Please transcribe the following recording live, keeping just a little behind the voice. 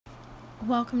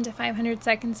Welcome to 500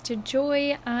 Seconds to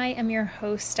Joy. I am your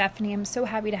host, Stephanie. I'm so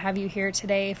happy to have you here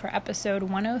today for episode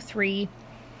 103.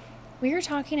 We are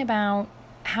talking about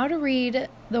how to read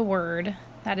the Word,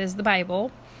 that is the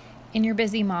Bible, in your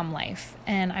busy mom life.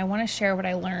 And I want to share what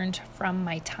I learned from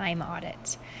my time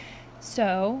audit.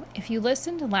 So, if you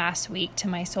listened last week to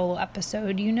my solo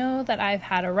episode, you know that I've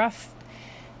had a rough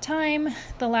time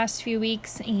the last few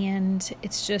weeks, and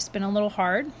it's just been a little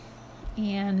hard.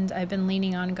 And I've been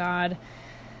leaning on God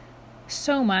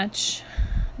so much,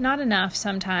 not enough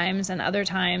sometimes, and other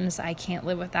times I can't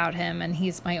live without Him, and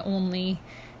He's my only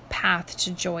path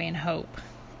to joy and hope.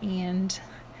 And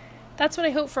that's what I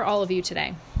hope for all of you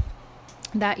today,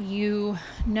 that you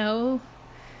know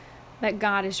that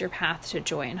God is your path to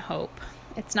joy and hope.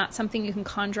 It's not something you can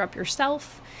conjure up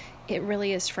yourself. It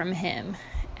really is from Him.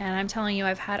 And I'm telling you,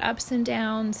 I've had ups and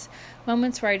downs,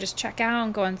 moments where I just check out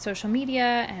and go on social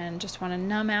media and just want to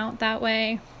numb out that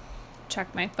way.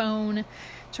 Check my phone,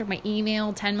 check my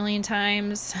email 10 million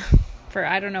times for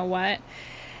I don't know what.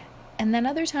 And then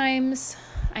other times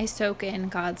I soak in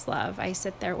God's love. I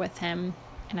sit there with Him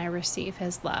and I receive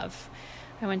His love.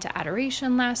 I went to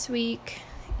adoration last week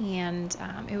and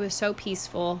it was so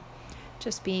peaceful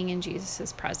just being in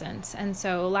Jesus's presence. And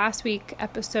so last week,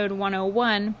 episode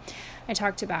 101, I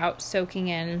talked about soaking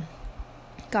in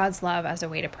God's love as a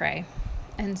way to pray.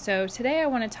 And so today I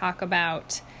want to talk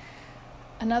about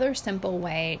another simple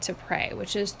way to pray,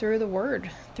 which is through the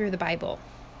Word, through the Bible.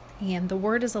 And the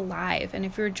Word is alive. And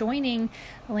if you're joining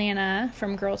Alana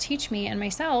from Girl Teach Me and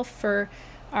myself for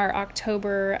our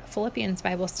October Philippians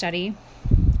Bible study,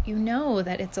 you know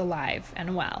that it's alive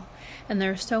and well. And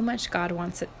there's so much God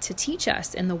wants it to teach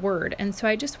us in the Word. And so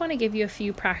I just want to give you a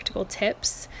few practical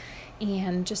tips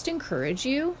and just encourage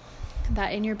you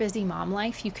that in your busy mom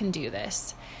life, you can do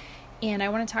this. And I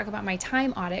want to talk about my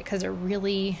time audit because it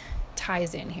really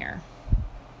ties in here.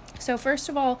 So first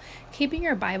of all, keeping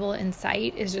your Bible in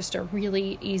sight is just a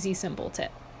really easy, simple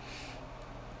tip.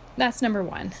 That's number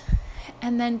one.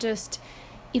 And then just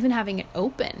even having it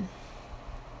open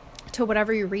to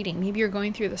whatever you're reading. Maybe you're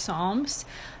going through the Psalms.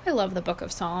 I love the book of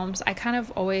Psalms. I kind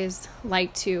of always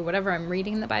like to, whatever I'm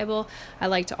reading in the Bible, I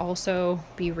like to also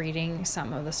be reading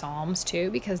some of the Psalms too,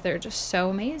 because they're just so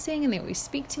amazing and they always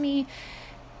speak to me.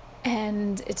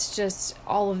 And it's just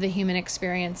all of the human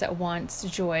experience at once,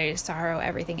 joy, sorrow,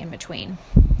 everything in between.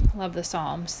 Love the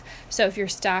Psalms. So if you're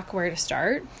stuck where to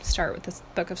start with the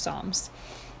book of Psalms.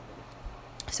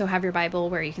 So have your Bible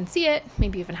where you can see it,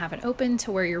 maybe even have it open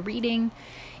to where you're reading.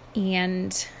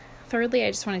 And thirdly,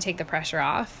 I just want to take the pressure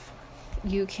off.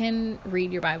 You can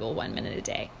read your Bible 1 minute a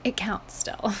day. It counts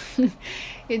still.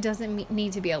 It doesn't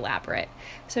need to be elaborate.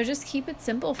 So just keep it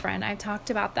simple, friend. I've talked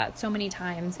about that so many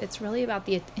times. It's really about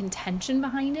the intention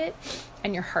behind it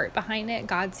and your heart behind it.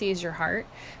 God sees your heart.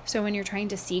 So when you're trying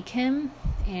to seek Him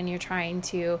and you're trying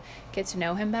to get to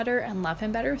know Him better and love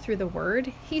Him better through the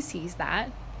Word, He sees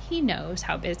that. He knows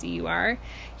how busy you are.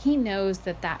 He knows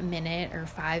that minute or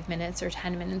 5 minutes or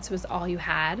 10 minutes was all you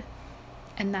had,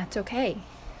 and that's okay.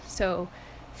 So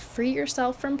free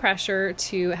yourself from pressure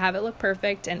to have it look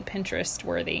perfect and Pinterest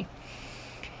worthy.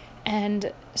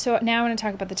 And so now I want to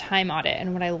talk about the time audit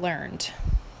and what I learned.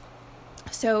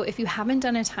 So if you haven't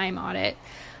done a time audit,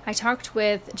 I talked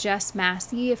with Jess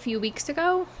Massey a few weeks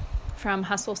ago from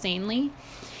Hustle Sanely.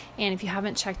 And if you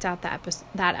haven't checked out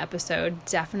that episode,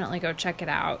 definitely go check it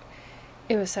out.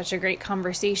 It was such a great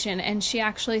conversation. And she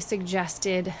actually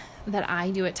suggested that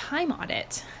I do a time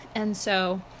audit. And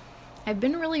so I've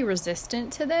been really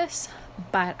resistant to this,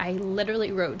 but I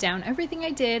literally wrote down everything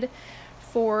I did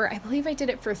I believe I did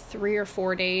it for 3 or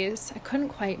 4 days. I couldn't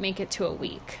quite make it to a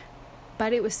week,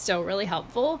 but it was still really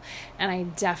helpful. And I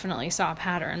definitely saw a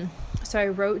pattern. So I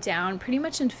wrote down pretty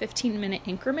much in 15-minute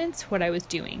increments what I was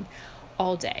doing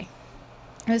all day.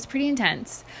 It was pretty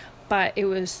intense, but it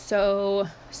was so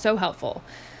helpful.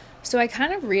 So I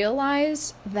kind of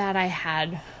realized that I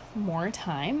had more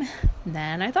time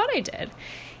than I thought I did,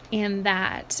 and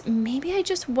that maybe I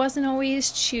just wasn't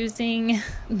always choosing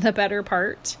the better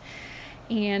part,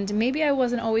 and maybe I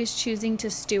wasn't always choosing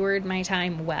to steward my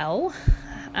time well.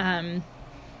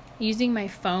 Using my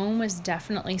phone was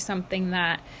definitely something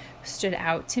that stood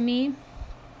out to me,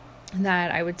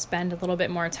 that I would spend a little bit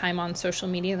more time on social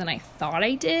media than I thought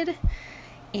I did.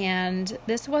 And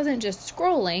this wasn't just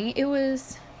scrolling, it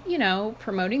was,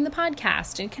 promoting the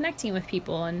podcast and connecting with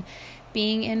people and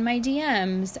being in my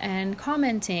DMs and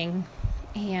commenting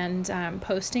and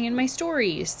posting in my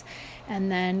stories and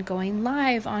then going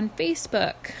live on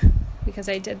Facebook, because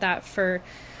I did that for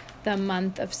the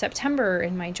month of September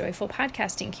in my Joyful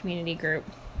Podcasting community group.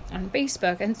 on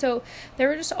Facebook. And so there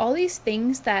were just all these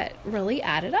things that really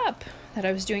added up that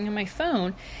I was doing on my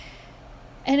phone.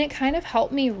 And it kind of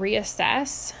helped me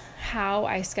reassess how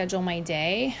I schedule my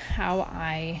day, how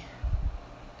I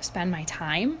spend my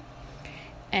time.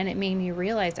 And it made me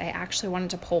realize I actually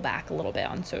wanted to pull back a little bit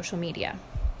on social media,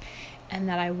 and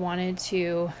that I wanted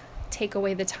to take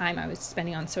away the time I was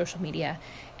spending on social media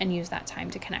and use that time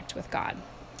to connect with God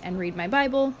and read my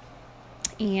Bible.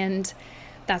 And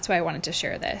that's why I wanted to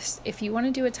share this. If you want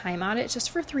to do a time audit just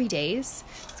for 3 days,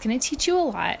 it's going to teach you a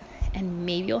lot, and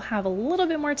maybe you'll have a little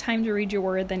bit more time to read your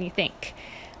word than you think.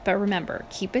 But remember,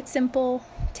 keep it simple,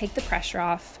 take the pressure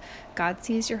off. God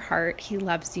sees your heart, He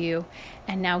loves you.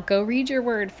 And now go read your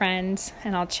word, friends,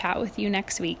 and I'll chat with you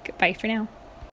next week. Bye for now.